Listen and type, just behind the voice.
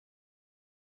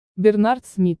Бернард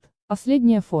Смит.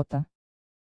 Последнее фото.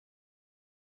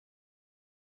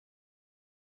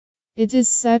 It is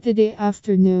Saturday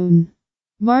afternoon.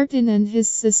 Martin and his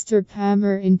sister Pam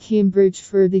are in Cambridge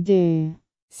for the day.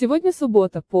 Сегодня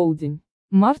суббота, полдень.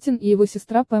 Мартин и его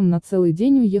сестра Пэм на целый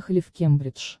день уехали в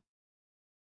Кембридж.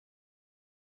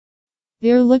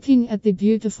 They're looking at the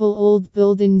beautiful old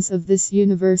buildings of this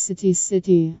university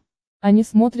city. Они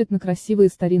смотрят на красивые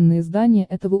старинные здания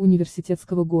этого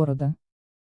университетского города.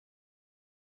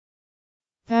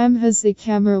 Pam has a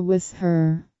camera with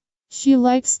her. She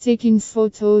likes taking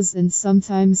photos and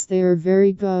sometimes they are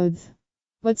very good.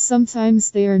 But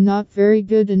sometimes they are not very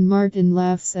good and Martin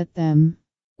laughs at them.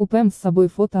 У Пэм с собой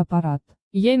фотоаппарат.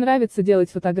 Ей нравится делать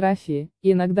фотографии,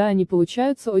 и иногда они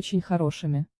получаются очень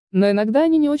хорошими. Но иногда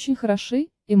они не очень хороши,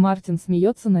 и Мартин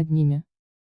смеется над ними.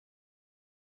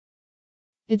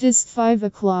 It is 5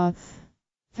 o'clock.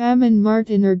 Pam and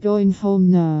Martin are going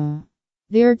home now.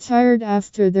 They are tired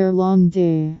after their long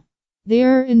day. They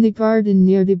are in the garden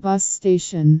near the bus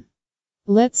station.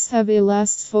 Let's have a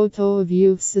last photo of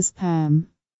you, says Pam.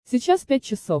 Сейчас 5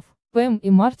 часов. Пэм и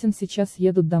Мартин сейчас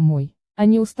едут домой.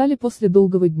 Они устали после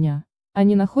долгого дня.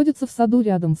 Они находятся в саду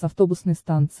рядом с автобусной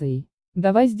станцией.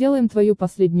 «Давай сделаем твою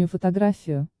последнюю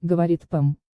фотографию», — говорит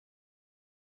Пэм.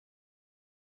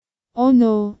 Oh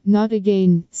no, not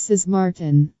again, says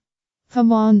Martin.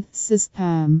 Come on, says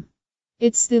Pam.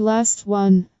 It's the last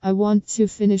one, I want to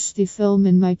finish the film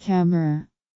in my camera.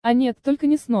 «А нет, только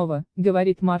не снова», —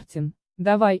 говорит Мартин.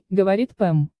 «Давай», — говорит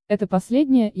Пэм. «Это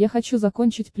последнее, я хочу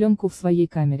закончить пленку в своей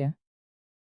камере».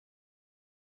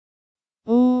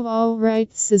 Oh, all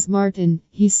right, says Martin,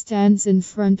 he stands in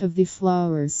front of the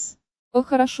flowers. «О,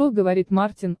 хорошо», — говорит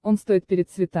Мартин, он стоит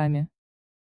перед цветами.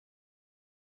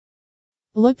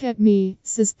 Look at me,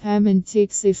 says Pam and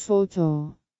takes a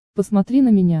photo. «Посмотри на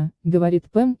меня», — говорит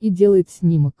Пэм и делает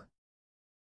снимок.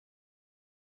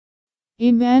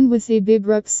 A man with a big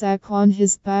rucksack on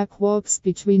his back walks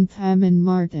between Pam and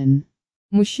Martin.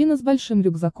 Мужчина с большим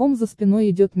рюкзаком за спиной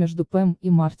идет между Пэм и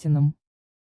Мартином.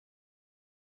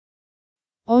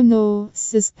 Oh no,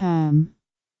 says Pam.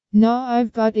 No,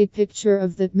 I've got a picture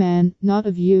of that man, not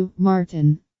of you,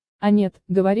 Martin. «А нет», —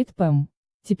 говорит Пэм.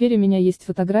 «Теперь у меня есть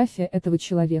фотография этого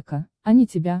человека, а не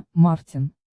тебя,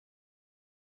 Мартин».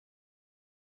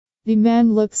 The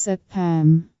man looks at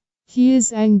Pam. He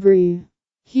is angry.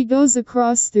 He goes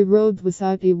across the road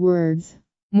without a word.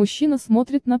 Мужчина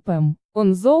смотрит на Пэм.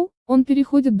 Он зол, он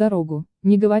переходит дорогу,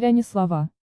 не говоря ни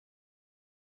слова.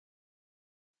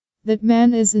 That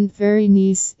man isn't very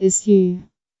nice, is he?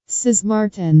 Says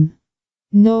Martin.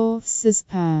 No, says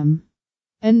Pam.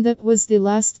 And that was the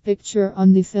last picture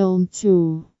on the film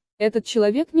too. «Этот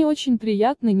человек не очень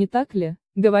приятный, не так ли?»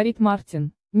 — говорит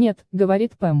Мартин. «Нет», —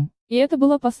 говорит Пэм. И это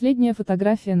была последняя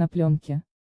фотография на пленке.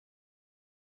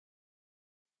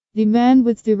 The man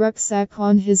with the rucksack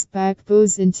on his back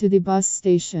goes into the bus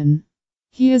station.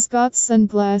 He has got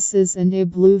sunglasses and a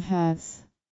blue hat.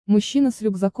 Мужчина с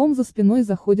рюкзаком за спиной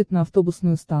заходит на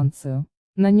автобусную станцию.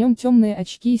 На нем темные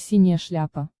очки и синяя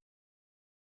шляпа.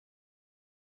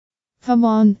 Come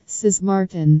on, says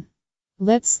Martin.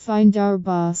 Let's find our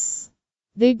bus.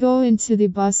 They go into the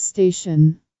bus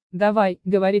station. «Давай», —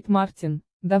 говорит Мартин,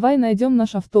 — «давай найдем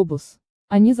наш автобус».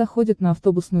 Они заходят на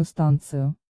автобусную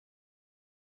станцию.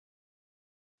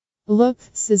 Look,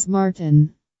 says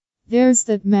Martin. There's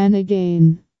that man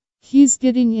again. He's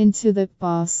getting into that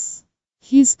bus.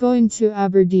 He's going to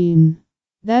Aberdeen.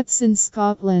 That's in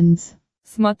Scotland.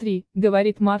 «Смотри», —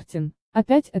 говорит Мартин, —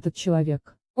 «опять этот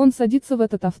человек. Он садится в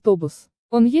этот автобус.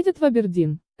 Он едет в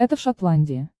Абердин, это в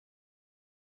Шотландии».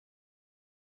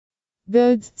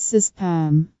 Good, says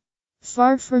Pam.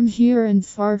 Far from here and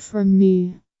far from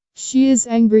me. She is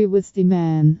angry with the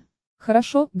man.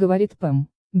 «Хорошо», — говорит Пэм.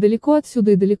 «Далеко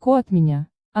отсюда и далеко от меня».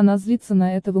 Она злится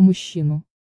на этого мужчину.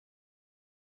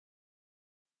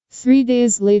 3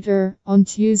 days later, on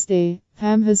Tuesday,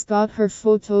 Pam has got her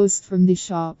photos from the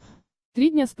shop.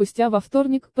 3 дня спустя во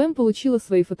вторник Пэм получила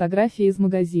свои фотографии из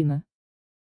магазина.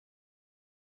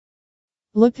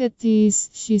 Look at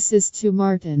these, she says to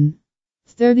Martin.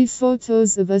 30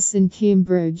 photos of us in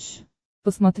Cambridge.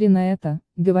 «Посмотри на это»,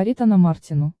 — говорит она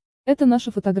Мартину. «Это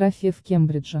наша фотография в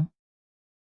Кембридже».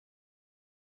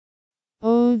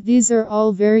 Oh, these are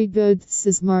all very good,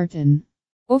 says Martin.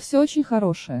 «О, все очень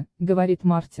хорошее», — говорит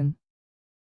Мартин.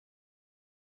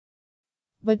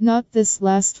 But not this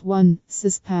last one,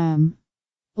 says Pam.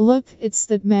 Look, it's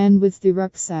that man with the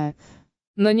rucksack.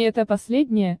 «Но не это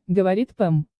последнее», — говорит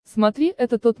Пэм. «Смотри,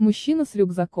 это тот мужчина с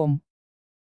рюкзаком».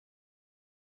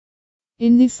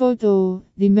 In the photo,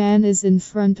 the man is in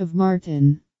front of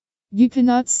Martin. You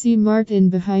cannot see Martin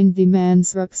behind the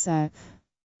man's rucksack.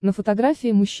 На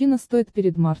фотографии мужчина стоит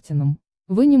перед Мартином.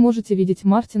 Вы не можете видеть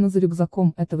Мартина за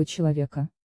рюкзаком этого человека.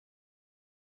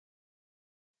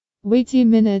 Wait a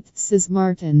minute, says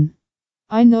Martin.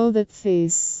 I know that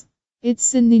face.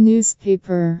 It's in the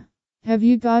newspaper. Have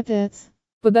you got it?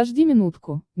 Подожди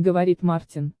минутку, говорит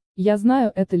Мартин. Я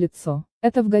знаю это лицо.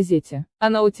 Это в газете.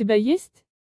 Она у тебя есть?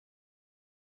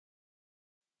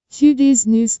 Today's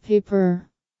newspaper,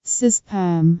 says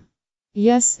Pam.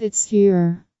 Yes, it's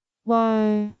here.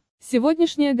 Why?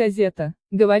 Сегодняшняя газета,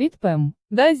 говорит Пэм.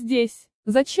 Да, здесь.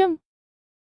 Зачем?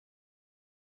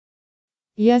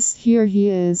 Yes, here he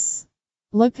is.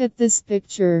 Look at this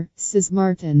picture, says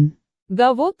Martin.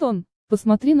 Да, вот он.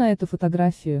 Посмотри на эту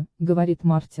фотографию, говорит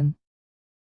Мартин.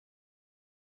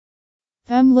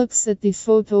 Pam looks at the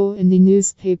photo in the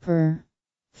newspaper.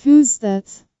 Who's that?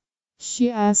 She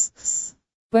asks.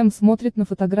 Пэм смотрит на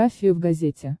фотографию в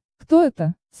газете. Кто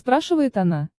это? Спрашивает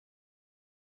она.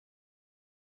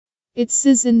 It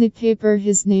says in the paper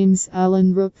his name's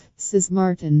Alan Rook, says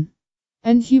Martin.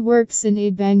 And he works in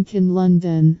a bank in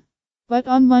London. But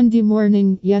on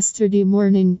yesterday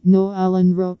morning, no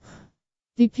Alan Rook.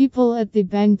 The people at the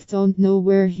bank don't know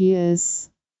where he is.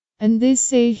 And they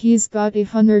say he's got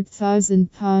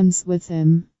 £100,000 with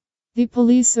him. The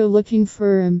police are looking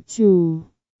for him, too.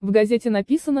 В газете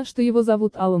написано, что его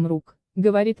зовут Алан Рук,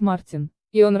 говорит Мартин,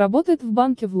 и он работает в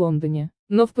банке в Лондоне.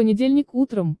 Но в понедельник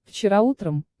вчера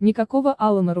утром, никакого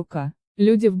Алана Рука.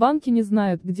 Люди в банке не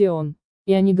знают, где он.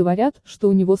 И они говорят, что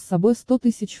у него с собой 100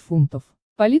 тысяч фунтов.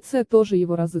 Полиция тоже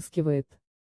его разыскивает.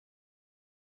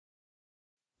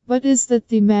 But is that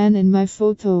the man in my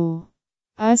photo?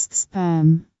 Asks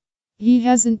Pam. He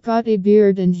hasn't got a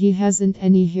beard and he hasn't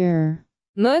any hair.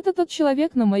 Но это тот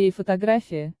человек на моей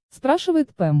фотографии,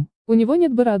 спрашивает Пэм. У него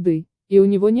нет бороды, и у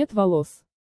него нет волос.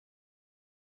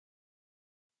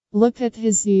 Look at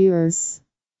his ears.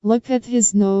 Look at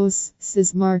his nose,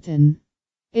 says Martin.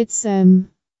 It's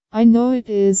I know it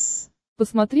is.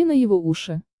 Посмотри на его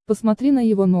уши, посмотри на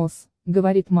его нос,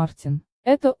 говорит Мартин.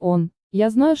 Это он, я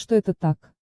знаю, что это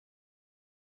так.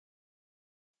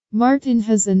 Martin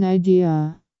has an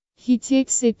idea. He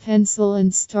takes a pencil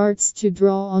and starts to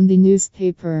draw on the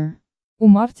newspaper. У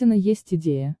Мартина есть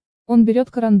идея. Он берет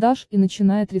карандаш и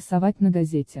начинает рисовать на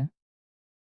газете.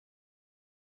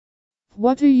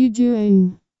 What are you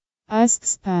doing?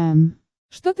 Asks Pam.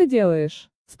 Что ты делаешь?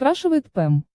 Спрашивает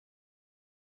Пэм.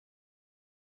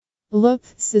 Look,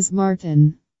 says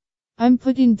Martin. I'm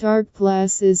putting dark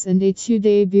glasses and a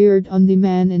 2-day beard on the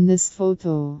man in this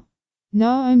photo.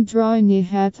 Now I'm drawing a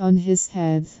hat on his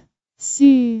head.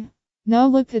 See? Now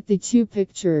look at the 2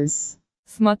 pictures.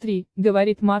 Смотри,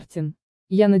 говорит Мартин.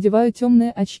 Я надеваю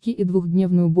темные очки и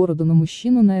 2-дневную бороду на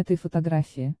мужчину на этой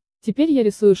фотографии. Теперь я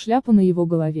рисую шляпу на его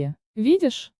голове.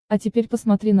 Видишь? А теперь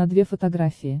посмотри на 2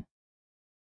 фотографии.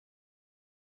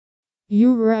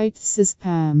 You're right, says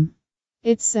Pam.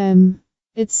 It's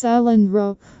Alan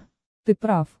Rook. Ты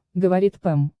прав, говорит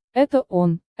Пэм. Это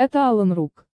он, это Алан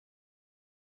Рук.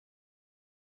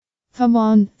 Come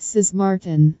on, says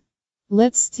Martin.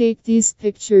 Let's take these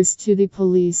pictures to the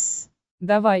police.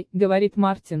 Давай, говорит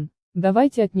Мартин.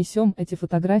 Давайте отнесем эти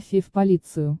фотографии в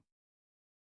полицию.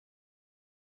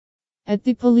 At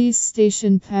the police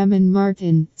station, Pam and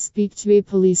Martin speak to a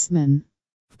policeman.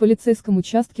 В полицейском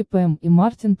участке Пэм и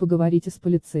Мартин поговорите с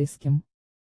полицейским.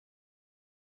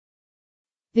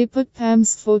 They put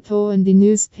Pam's photo and the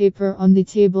newspaper on the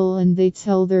table and they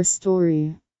tell their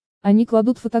story. Они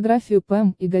кладут фотографию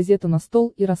Пэм и газету на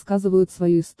стол и рассказывают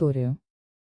свою историю.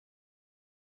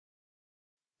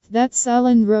 That's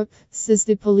Alan Rook, says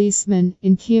the policeman,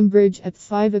 in Cambridge at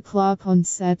 5 o'clock on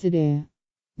Saturday.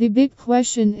 The big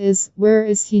question is, where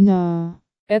is he now?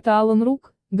 Это Алан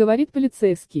Рук, говорит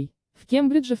полицейский, в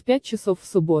Кембридже в 5 часов в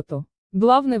субботу.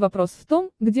 Главный вопрос в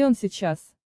том, где он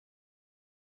сейчас.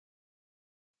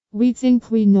 We think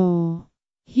we know.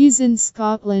 He's in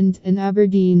Scotland in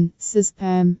Aberdeen, says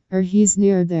Pam, or he's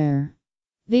near there.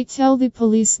 They tell the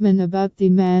policeman about the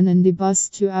man and the bus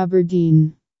to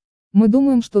Aberdeen. Мы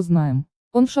думаем, что знаем.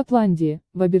 Он в Шотландии,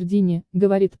 в Абердине,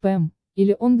 говорит Пэм,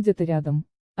 или он где-то рядом.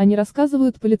 Они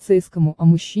рассказывают полицейскому о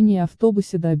мужчине и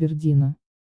автобусе до Абердина.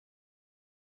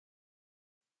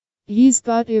 He's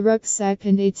got a rucksack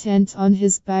and a tent on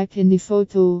his back in the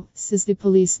photo, says the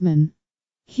policeman.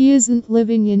 He isn't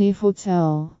living in a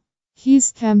hotel.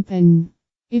 He's camping.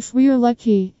 If we're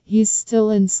lucky, he's still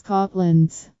in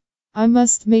Scotland. I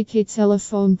must make a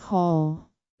telephone call.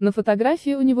 На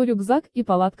фотографии у него рюкзак и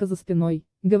палатка за спиной,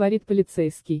 говорит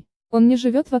полицейский. Он не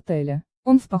живет в отеле,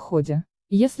 он в походе.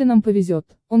 Если нам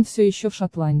повезет, он все еще в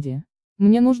Шотландии.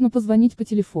 Мне нужно позвонить по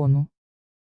телефону.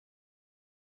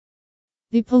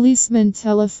 The policeman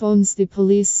telephones the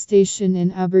police station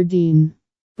in Aberdeen.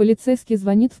 Полицейский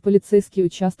звонит в полицейский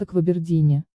участок в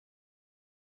Абердине.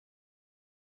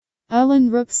 Alan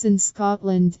Rook's in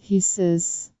Scotland, he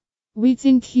says. We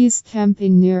think he's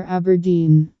camping near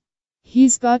Aberdeen.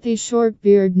 He's got a short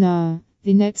beard now.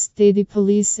 The next day the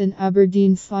police in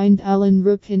Aberdeen find Alan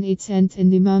Rook in a tent in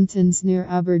the mountains near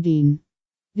Aberdeen.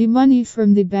 The money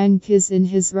from the bank is in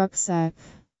his rucksack.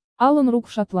 Алан Рук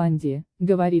в Шотландии,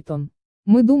 говорит он.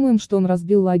 Мы думаем, что он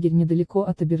разбил лагерь недалеко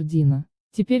от Абердина.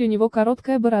 Теперь у него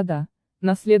короткая борода.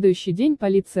 На следующий день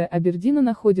полиция Абердина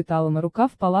находит Алана Рука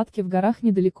в палатке в горах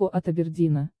недалеко от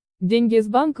Абердина. Деньги из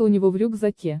банка у него в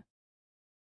рюкзаке.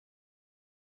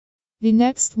 The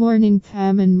next morning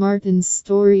Pam and Martin's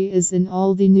story is in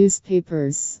all the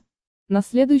newspapers. На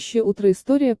следующее утро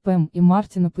история Пэм и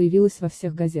Мартина появилась во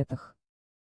всех газетах.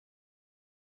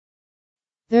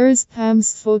 There is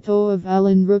Pam's photo of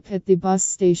Alan Rook at the bus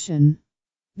station.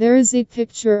 There is a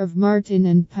picture of Martin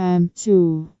and Pam,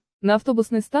 too. На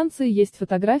автобусной станции есть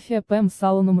фотография Пэм с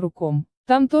Аланом Руком.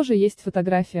 Там тоже есть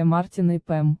фотография Мартина и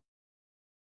Пэм.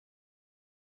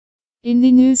 In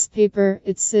the newspaper,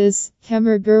 it says,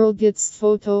 camera girl gets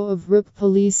photo of Rook,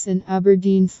 police in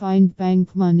Aberdeen find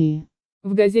bank money.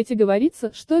 В газете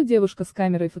говорится, что девушка с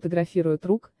камерой фотографирует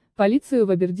Рук, полицию в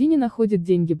Абердине находит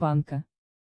деньги банка.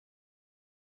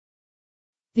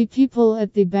 The people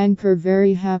at the bank are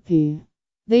very happy.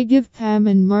 They give Pam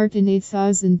and Martin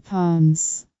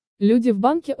 £1,000. Люди в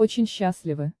банке очень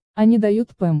счастливы. Они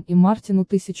дают Пэм и Мартину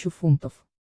 1000 фунтов.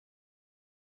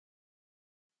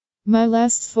 My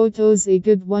last photo's a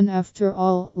good one after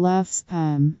all, laughs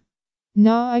Pam.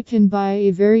 Now I can buy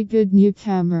a very good new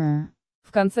camera.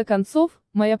 В конце концов,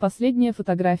 моя последняя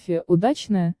фотография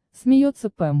удачная, смеется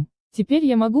Пэм. Теперь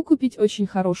я могу купить очень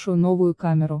хорошую новую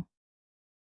камеру.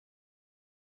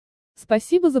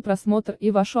 Спасибо за просмотр и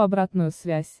вашу обратную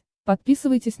связь.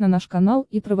 Подписывайтесь на наш канал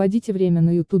и проводите время на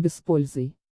YouTube с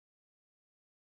пользой.